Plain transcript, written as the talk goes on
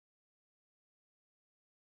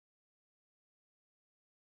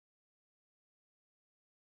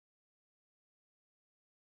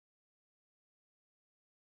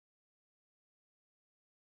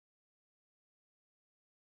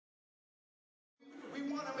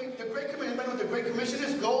the Great Commission, anybody know what the Great Commission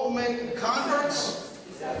is? Go make converts.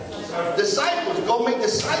 Disciples. Go make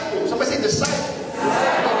disciples. Somebody say disciples.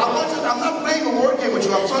 I'm not playing a word game with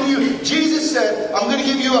you. I'm telling you, Jesus said, I'm going to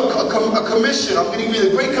give you a commission. I'm going to give you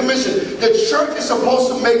the Great Commission. The church is supposed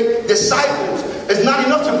to make disciples. It's not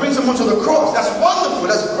enough to bring someone to the cross. That's wonderful.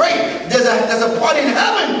 That's great. There's a party in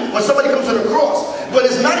heaven when somebody comes to the cross. But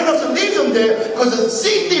it's not enough to leave them there, because the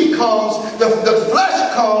seed thief comes, the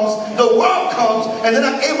flesh comes, the world comes, and they're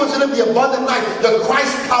not able to live the abundant life, the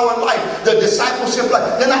Christ-powered life, the discipleship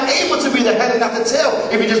life. They're not able to be the head and not the tail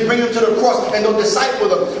if you just bring them to the cross and don't disciple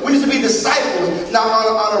them. We need to be disciples. Now,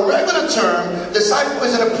 on a regular term, disciple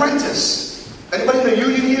is an apprentice. Anybody in the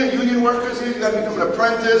union here? Union workers here? You got to become an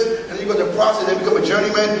apprentice, and then you go to the process, then become a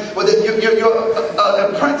journeyman. But then you're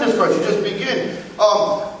an apprentice first. You just begin.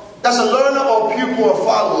 That's a learner or pupil or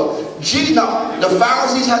follower. Now, the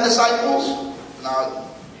Pharisees had disciples. Now,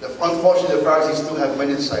 unfortunately, the Pharisees still have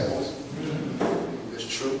many disciples. It's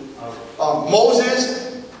true.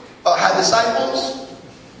 Moses had disciples,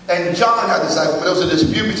 and John had disciples. But there was a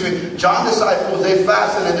dispute between John's disciples. They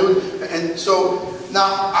fasted and so.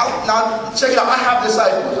 Now check it out. I have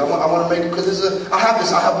disciples. I want to make it, because I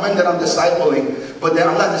have men that I'm discipling, but then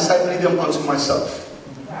I'm not discipling them unto myself.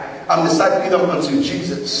 I'm discipling them unto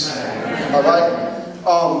Jesus. All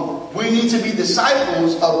right. We need to be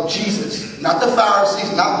disciples of Jesus, not the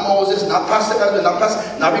Pharisees, not Moses, not Pastor Edwin,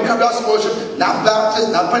 not Recovery Worship, not Baptists,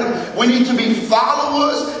 not Pentecost. We need to be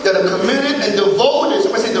followers that are committed and devoted.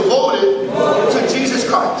 Somebody say devoted to Jesus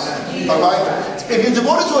Christ. All right. If you're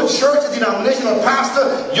devoted to a church, a denomination, or a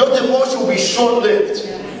pastor, your devotion will be short-lived.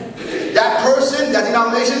 That person, that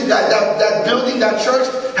denomination, that building, that church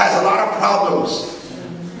has a lot of problems.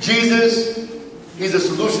 Jesus, He's the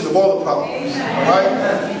solution to all the problems.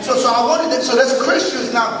 Right? So I wanted that. So that's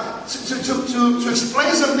Christians now. To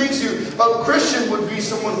explain some things to you, a Christian would be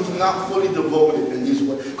someone who's not fully devoted in these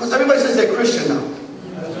ways. Because everybody says they're Christian now.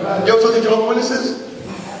 You ever talk to Jehovah's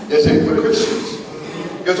Witnesses? They say we're Christians.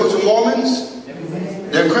 You ever talk to Mormons?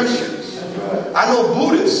 They're Christians. I know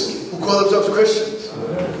Buddhists who call themselves Christians.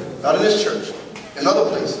 Not in this church. In other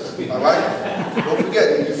places. Alright? Don't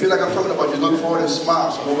forget, if you feel like I'm talking about you, look forward and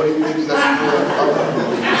smile so nobody thinks that you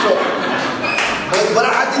know. But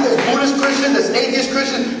I think there's Buddhist Christian, there's atheist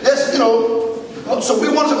Christian, there's, so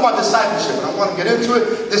we want to talk about discipleship, and I want to get into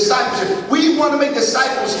it. Discipleship. We want to make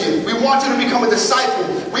disciples here. We want you to become a disciple.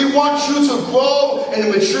 We want you to grow in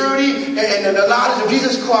the maturity and the knowledge of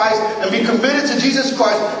Jesus Christ and be committed to Jesus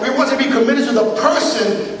Christ. We want to be committed to the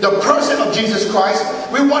person of Jesus Christ.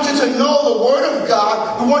 We want you to know the Word of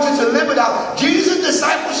God. We want you to live it out. Jesus'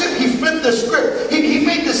 discipleship, He flipped the script. He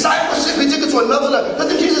made discipleship, He took it to another level.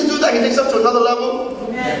 Doesn't Jesus do that? He takes it up to another level.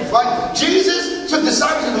 Amen. Right? Jesus took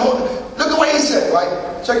discipleship and look at what He said,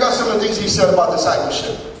 right? Check out some of the things He said about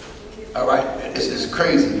discipleship. All right? It's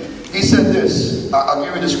crazy. He said this. I'll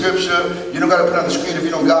give you the scripture. You don't got to put it on the screen if you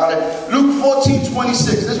don't got it. Luke 14:26.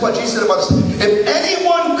 This is what Jesus said about this. If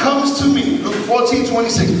anyone comes to me, Luke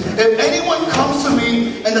 14:26. If anyone comes to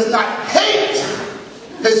me and does not hate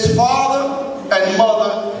his father and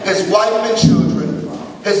mother, his wife and children,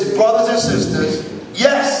 his brothers and sisters,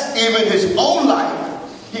 yes, even his own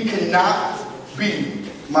life, he cannot be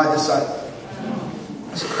my disciple.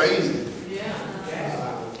 That's crazy.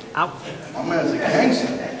 My man's a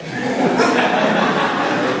gangster.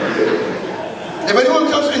 If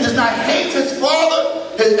anyone comes and does not hate his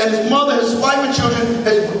father and his mother, his wife and children,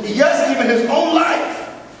 yes, even his own life,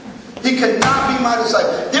 he cannot be my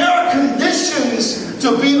disciple. There are conditions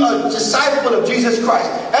to be a disciple of Jesus Christ.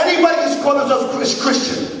 Anybody who's called themselves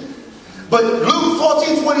Christian. But Luke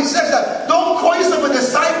 14:26 says that don't call yourself a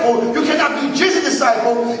disciple. You cannot be Jesus'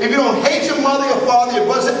 disciple if you don't hate your mother, your father, your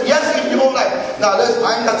brother. Yes, even your whole life. Now, I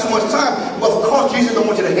ain't got too much time. But of course, Jesus don't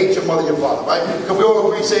want you to hate your mother, your father, right? Can we all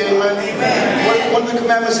agree? Say amen. Amen. One of the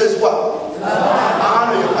commandments says what?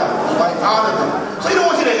 Honor your parents, right? Honor them. So he don't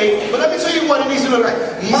want you to hate. But let me tell you what it needs to look like.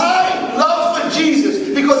 My love for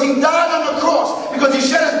Jesus, because He died on the cross, because He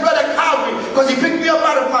shed His blood at Calvary, because He picked me up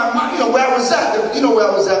out of my mind, where I was at. You know where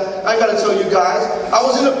I was at. I ain't got to tell you guys. I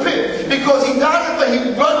was in a pit. Because He died,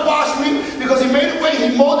 He blood washed me, because He made a way,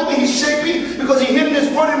 He molded me, He shaped me, because He hid His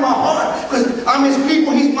word in my heart, because I'm His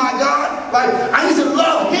people, He's my God. Right? I need to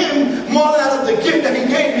love Him more than I love the gift that He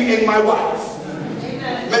gave me in my wife.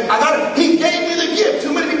 Man, He gave me the gift.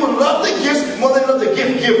 Too many people love the gifts more than love the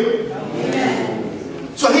gift giver. Amen.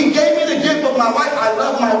 So He gave me the gift of my wife. I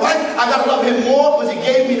love my wife. I got to love Him more because He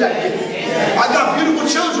gave me that gift. Amen. I got beautiful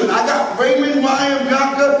children. I got Raymond, Ryan,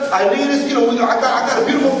 Bianca, Eileen. I got a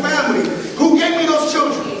beautiful family. Who gave me those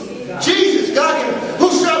children? Jesus. God gave me. Who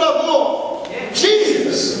shall I love more?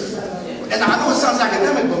 Jesus. And I know it sounds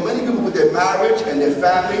academic, but and their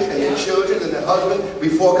families and their children and their husbands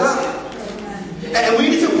before God. And we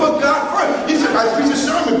need to put God first. I preach a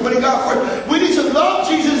sermon, putting God first. We need to love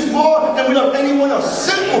Jesus more than we love anyone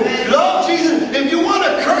else. Simple. Love Jesus. If you want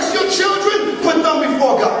to curse your children, put them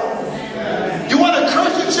before God. You want to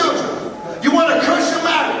curse your children. You want to curse your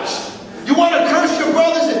marriage. You want to curse your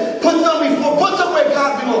brothers, and put them where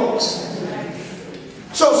God belongs.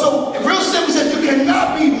 So real simple says you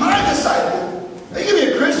cannot be my disciple. You can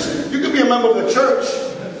be a Christian. You can be a member of the church.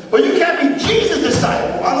 But you can't be Jesus'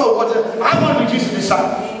 disciple. I want to be Jesus'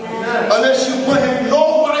 disciple. Unless you put him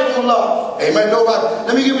no rival love. Amen. No rival.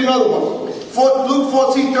 Let me give you another one. Luke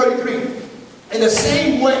 14:33. In the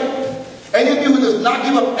same way, any of you who does not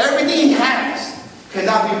give up everything he has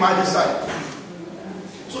cannot be my disciple.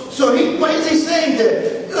 So what is he saying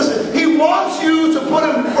there? Listen, he wants you to put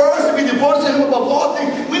him first, to be devoted to him above all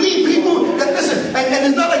things. We need people that listen, and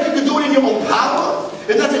it's not like you can do it in your own power.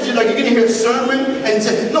 It's not that you're going to hear a sermon and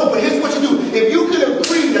say, no, but here's what you do. If you can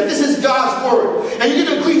agree that this is God's word, and you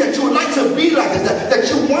can agree that you would like to be like this, that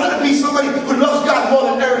you want to be somebody who loves God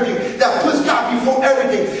more than everything, that puts God before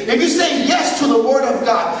everything. If you say yes to the word of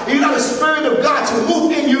God, and you allow the Spirit of God to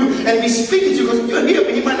move in you and be speaking to you, because you're here,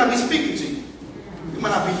 but he might not be speaking to you. You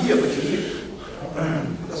might not be here, but you're here.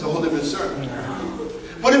 That's a whole different sermon.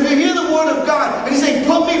 But if you hear the word of God, and he's saying,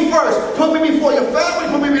 put me first, put me before your family,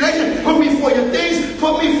 put me in relation, put me before your things,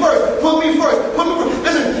 put me first, put me first, put me first.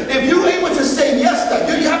 Listen, if you're able to say yes to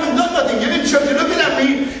that, you haven't done nothing. You're in church, you're looking at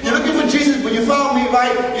me, you're looking for Jesus, but you found me,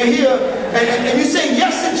 right? You're here, and you say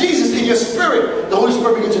yes to Jesus in your spirit, the Holy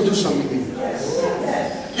Spirit begins to do something in you.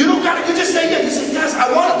 You don't got to, you just say yes. You say, yes,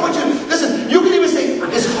 I want to put you, listen, you can even say,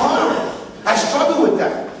 it's hard. I struggle with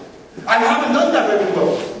that. I haven't done that very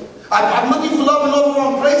well. I'm looking for love in all the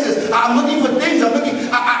wrong places. I'm looking for things.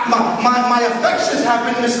 My affections have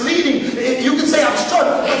been misleading. You can say I'm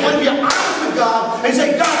struggling. But when you're honest with God and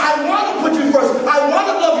say, God, I want to put you first. I want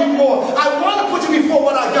to love you more. I want to put you before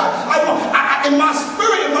what I got. In my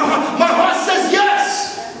spirit, in my heart says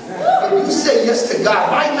yes. If you say yes to God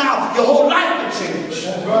right now, your whole life will change.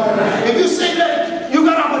 If you say that, you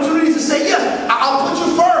got opportunity to say yes. I'll put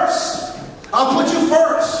you first. I'll put you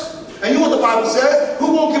first. And you know what the Bible says?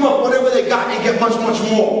 Who won't give up whatever they got and get much, much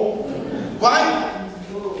more? Right?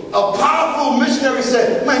 A powerful missionary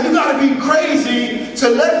said, man, you got to be crazy to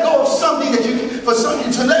let go of something that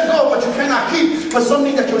to let go of what you cannot keep for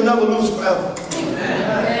something that you'll never lose forever.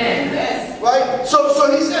 Amen. Right?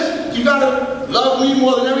 So he says, you got to love me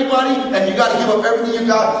more than everybody, and you got to give up everything you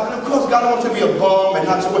got. And of course, God wants you to be a bum and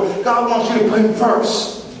not to work. God wants you to put him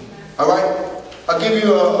first. All right? I'll give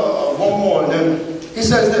you one more, and then he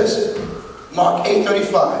says this, Mark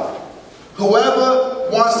 8:35. Whoever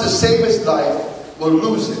wants to save his life will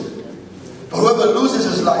lose it. But whoever loses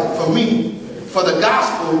his life for me, for the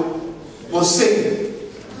gospel, will save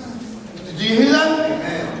it. Do you hear that?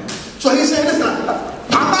 Amen. So he's saying, listen,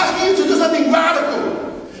 I'm asking you to do something radical.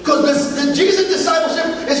 Because the Jesus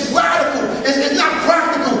discipleship is radical. It's not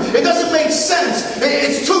practical. It doesn't make sense.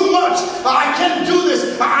 It's too much. I can't do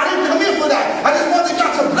this. I didn't come here for that. I just wanted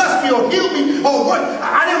God to bless me or heal me or what.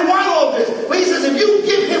 I didn't want all this. But he says if you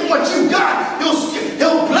give him what you got,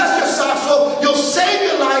 he'll bless your soul. You'll save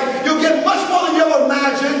your life. You'll get much more than you ever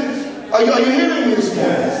imagined. Are you hearing me this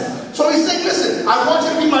morning? Yes. So he's saying, listen, I want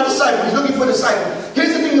you to be my disciple. He's looking for disciples.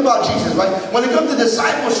 Here's the thing about Jesus, right? When it comes to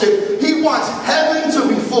discipleship, he wants heaven to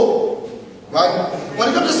be full. Right? When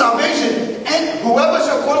it comes to salvation, and whoever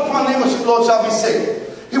shall call upon the name of the Lord shall be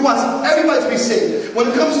saved. He wants everybody to be saved. When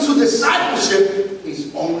it comes to discipleship,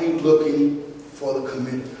 he's only looking for the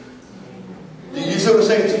committed. Do you see what I'm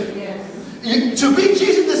saying to you? Yes. To be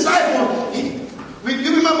Jesus' disciple,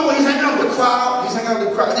 you remember when he's hanging out with the crowd? He's hanging out with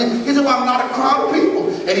the crowd. He's around a lot of crowd of people.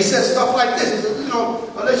 And he says stuff like this. He says,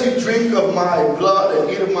 unless you drink of my blood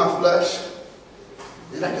and eat of my flesh.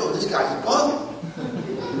 They're like, yo, this guy's bugging.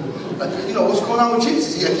 Like, what's going on with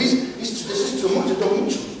Jesus? This is too much. It don't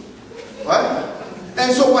move you. Right?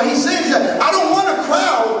 And so what he's saying is that I don't want a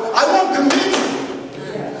crowd. I want community.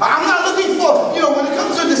 I'm not looking for, when it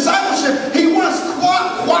comes to discipleship, he wants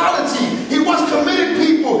quality. He wants committed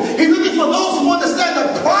people. He's looking for those who understand the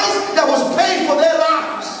price that was paid for their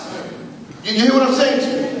lives. You hear what I'm saying to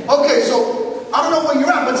you? Okay, so I don't know where you're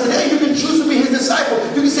at, but today you can choose to be his disciple.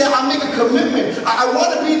 You can say, I'll make a commitment. I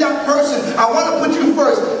want to be that person. I want to put you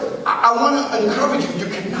first. I want to encourage you. You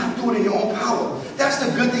cannot do it in your own power. That's the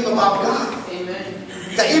good thing about God. Amen.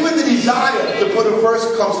 That even the desire to put him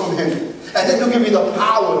first comes from him. And then he'll give you the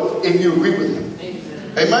power if you agree with him.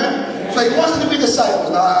 Amen? So he wants us to be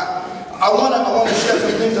disciples. Now, I want to share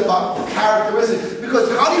some things about the characteristics. Because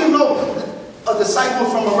how do you know a disciple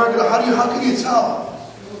from a regular? How can you tell?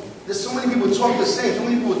 There's so many people talk the same. So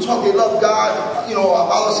many people talk, they love God. You know,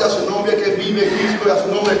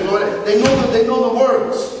 they know the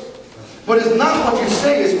words. But it's not what you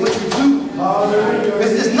say, it's what you do.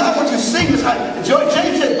 It's not what you sing. It's how,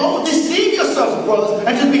 James said, don't deceive yourselves, brothers,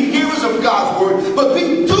 and just be hearers of God's word, but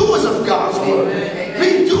be doers of God's word.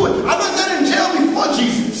 Be doers. I was done in jail before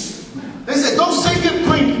Jesus. They said, don't say you're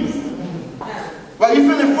drinking. Right?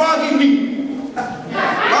 You're feeling froggy meat.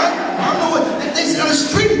 Right? I don't know what they say on the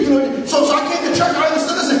street, you know. So I came to church. I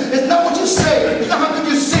understood. Listen, it's not what you say, it's not how good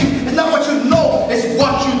you sing, it's not what you know, it's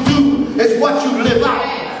what you do, it's what you live out.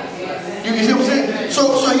 You see what I'm saying?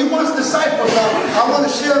 So he wants disciples. Now, I want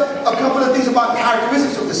to share a couple of things about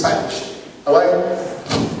characteristics of discipleship. Alright?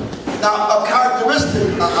 Now, a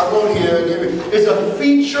characteristic I wrote here is a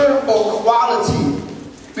feature or quality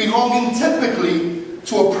belonging typically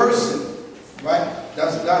to a person. Right?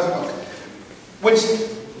 That's okay.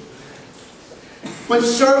 Which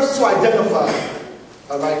serves to identify.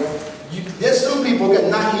 Alright? There's some people that are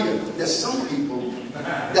not here. There's some people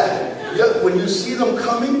that when you see them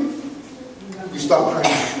coming, you start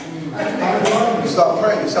praying. You start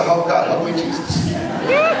praying. You say, oh God, help me, Jesus.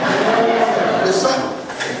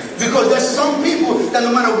 Because there's some people that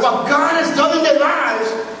no matter what God has done in their lives,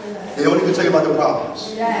 they don't even tell you about the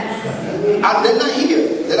problems. They're not here.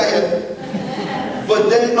 They're not here. But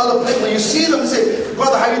then other people, when you see them, say,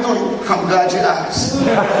 brother, how you doing? I'm glad you asked.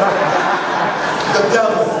 The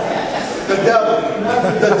devil,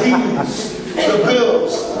 the demons, the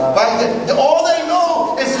bills. Right? All they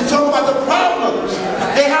know is to talk about the problems.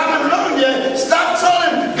 They haven't learned yet. Stop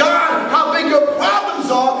telling God how big your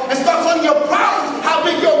problems are and start telling your problems how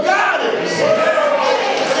big your God is. They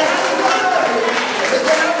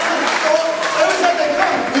haven't learned. Every time they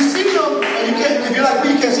come, you see them, and you can't, if you're like me,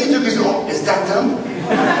 you can't see them, you say, oh, is that them?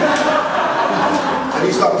 And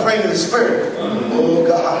you start praying in the spirit. Oh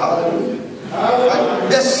God, hallelujah. Right?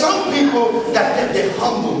 There's some people that they're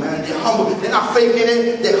humble, man. They're humble. They're not faking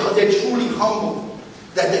it. They're truly humble.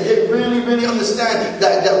 That they really, really understand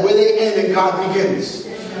that where they end and God begins.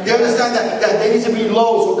 They understand that they need to be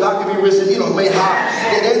low so God can be risen, made high.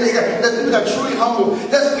 They understand. There's people that are truly humble.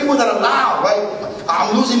 There's people that are loud, right?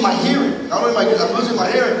 I'm losing my hearing. I'm losing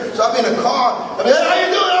my hearing. So I'll be in a car. I'll be like, how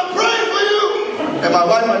you doing? I'm praying for you. And my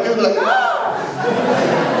wife might be like, ah!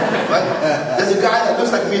 Right? There's a guy that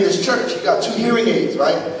looks like me in this church. He got 2 hearing aids,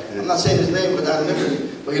 right? I'm not saying his name because I'm liberty.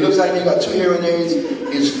 But he looks like me. He got 2 hearing aids.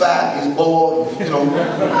 He's fat. He's bald. He's like,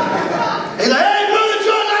 hey, Brother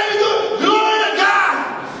John, how you doing? Glory to God.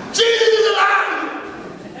 Jesus is alive.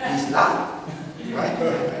 He's not. Right?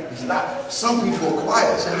 He's not. Some people are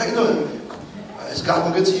quiet. Say, how you doing? Has God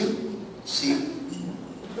been good to you? See you.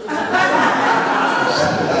 You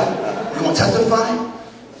want to testify?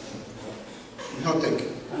 No, thank you.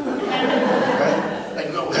 Right? Like,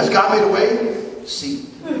 has God made a way? See.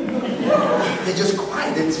 They're just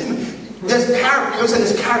quiet. They're timid. There's character.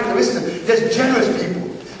 There's characteristics. There's generous people.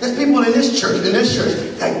 There's people in this church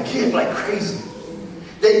that give like crazy.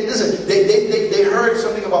 They heard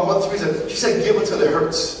something about Mother Teresa. She said, "Give until it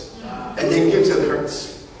hurts," and they give till it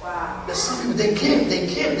hurts. Wow. There's some people they give. They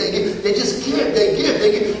just give. They give.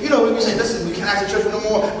 When you say, "Listen, we can't ask the church no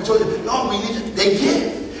more," we told you, "No, we need you." They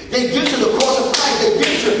give. They give to the cause of Christ. They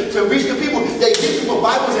give to reach the people. They give for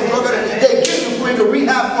Bibles and yoga. They give to bring a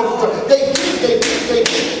rehab. They give it.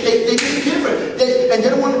 And they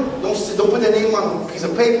don't put their name on a piece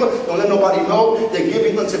of paper. Don't let nobody know. They're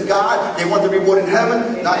giving unto God. They want the reward in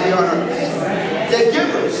heaven, not here on earth. They're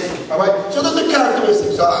givers. All right. So those are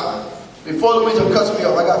characteristics. Before the reason cuts me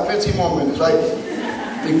off, I got 15 more minutes, right?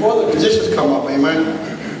 Before the musicians come up, amen.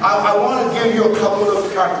 I want to give you a couple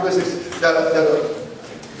of characteristics that are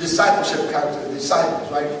discipleship characters, disciples,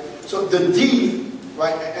 right? So the D,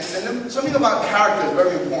 right? And something about character is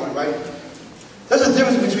very important, right? There's a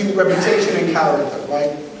difference between reputation and character,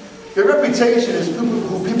 right? Your reputation is who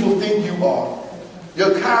people think you are.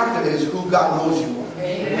 Your character is who God knows you are.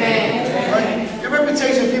 Amen. Right? Your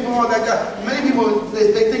reputation, people are that guy. Many people,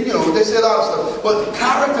 they think, they say a lot of stuff. But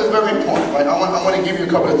character is very important, right? I want to give you a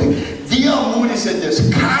couple of things. D.L. Moody said this: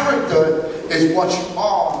 character is what you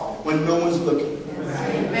are when no one's looking.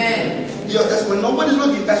 Amen. That's when nobody's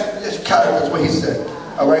looking. That's character. That's what he said.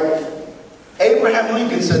 All right. Abraham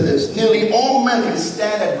Lincoln said this: nearly all men can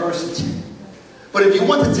stand adversity, but if you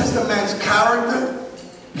want to test a man's character,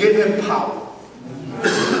 give him power.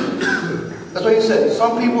 That's what he said.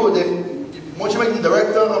 Some people, once you make them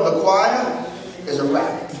director of the choir, is a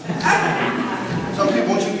wrap. Some people,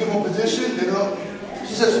 once you give them a position,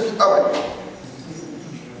 she says, all right.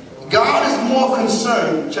 God is more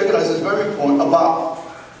concerned, check it out, this is very important, about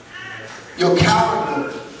your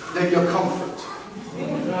character than your comfort.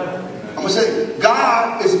 we say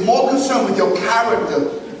God is more concerned with your character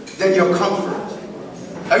than your comfort.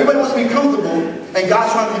 Everybody wants to be comfortable, and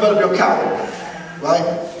God's trying to develop your character.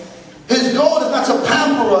 Right? His goal is not to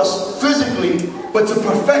pamper us physically, but to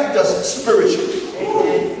perfect us spiritually.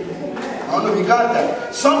 I don't know if you got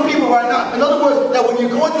that. Some people right now, in other words, that when you're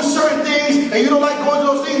going through certain things and you don't like going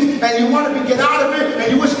through those things and you want to get out of it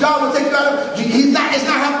and you wish God would take you out of it, it's not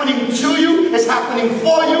happening to you, it's happening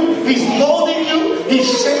for you. He's molding you, He's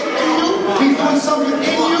shaping you, He's doing something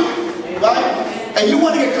in you, right? And you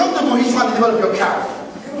want to get comfortable, He's trying to develop your character.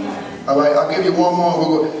 All right, I'll give you one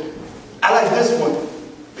more. I like this one.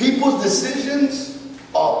 People's decisions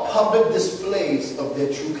are public displays of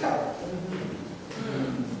their true character.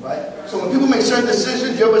 Right? So when people make certain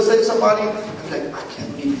decisions, you ever say to somebody, I'm like, I can't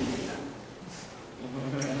believe you did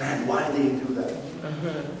that. Man, why did they do that?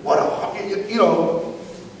 What a,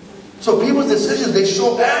 So people's decisions, they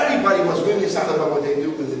show everybody what's really excited about what they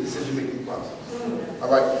do in the decision-making process. All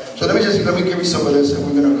right? So let me give you some of this and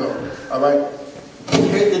we're going to go. All right?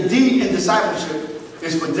 The D in discipleship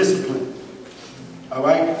is for discipline. All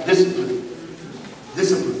right? Discipline.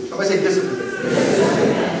 Discipline. Somebody say discipline.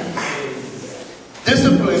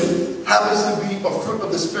 Discipline happens to be a fruit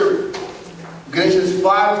of the Spirit. Galatians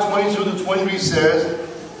 5:22-23 says,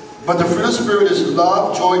 but the fruit of the Spirit is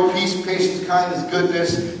love, joy, peace, patience, kindness,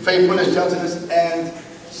 goodness, faithfulness, gentleness, and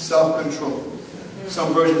self-control.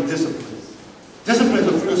 Some version of discipline. Discipline is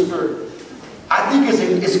the fruit of the Spirit. I think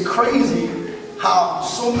it's crazy how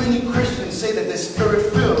so many Christians say that they're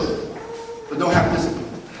Spirit-filled, but don't have discipline.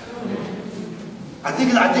 I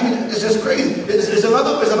think it's just crazy. It's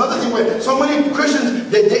another thing where so many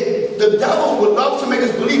Christians, the devil would love to make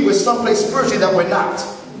us believe we're someplace spiritually that we're not.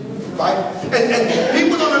 Right? And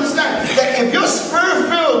people don't understand that if you're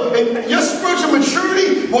Spirit-filled, your spiritual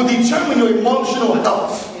maturity will determine your emotional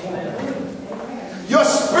health. Your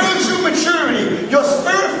spiritual maturity, your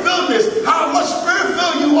Spirit-filledness, how much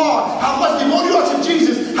Spirit-filled you are, how much devoted you are to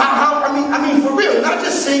Jesus, I mean for real, not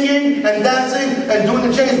just singing and dancing and doing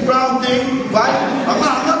the James Brown thing, right? I'm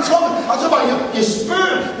not talking about your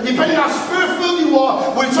spirit. Depending on how Spirit-filled you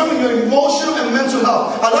are, will determine your emotional and mental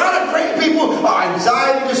health. A lot of great people are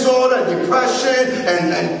anxiety disorder, depression,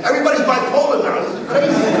 and everybody's bipolar now. This is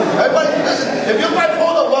crazy. Everybody, listen, if you're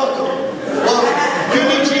bipolar, welcome. Well, you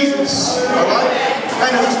need Jesus, all right?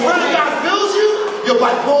 And if the Spirit of God fills you, your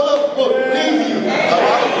bipolar will leave you, all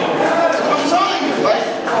right? That's what I'm telling you, right?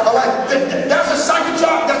 All right? That's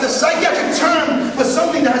a psychiatric term for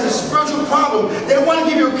something that has a spiritual problem. They want to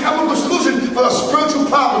give you a chemical solution for a spiritual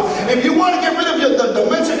problem. If you want to get rid of the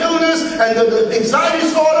mental illness and the anxiety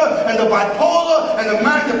disorder and the bipolar and the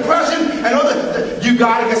manic depression and all that, you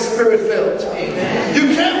got to get Spirit-filled.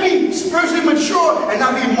 You can't be spiritually mature and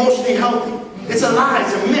not be emotionally healthy. It's a lie.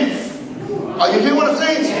 It's a myth. Are you hearing what I'm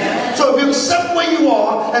saying? Yeah. So if you accept where you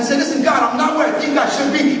are and say, listen, God, I'm not where I think I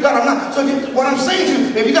should be. God, I'm not. So what I'm saying to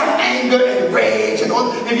you, if you got anger and rage and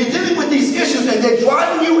all, if you're dealing with these issues and they're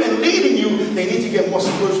driving you and leading you, they need to get more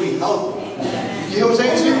spiritually healthy. You hear what I'm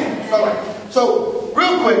saying to you? All right. So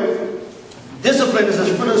real quick, discipline is a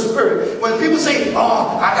fruit of the Spirit. When people say,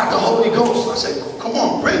 oh, I got the Holy Ghost, I say, oh, come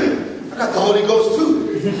on, bring it. I got the Holy Ghost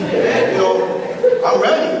too. I'm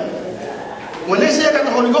ready. When they say I got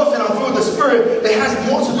the Holy Ghost and I'm filled with the Spirit, it has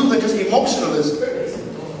more to do than just emotionalism.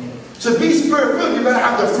 To be Spirit-filled, you got to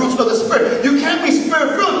have the fruits of the Spirit. You can't be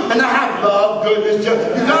Spirit-filled and not have love, goodness, joy.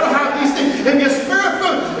 You got to have these things. If you're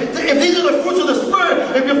Spirit-filled, if these are the fruits of the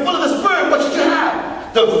Spirit, if you're full of the Spirit, what should you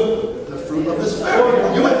have? The fruit of the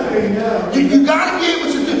Spirit. You got to be able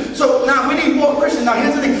to do. So now we need more Christians. Now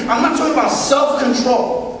here's the thing. I'm not talking about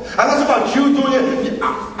self-control. I'm not talking about you doing it.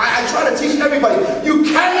 I try to teach everybody. You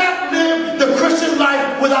cannot live the Christian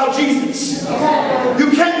life without Jesus.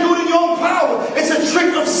 You can't do it in your own power. It's a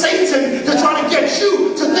trick of Satan to try to get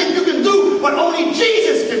you to think you can do what only Jesus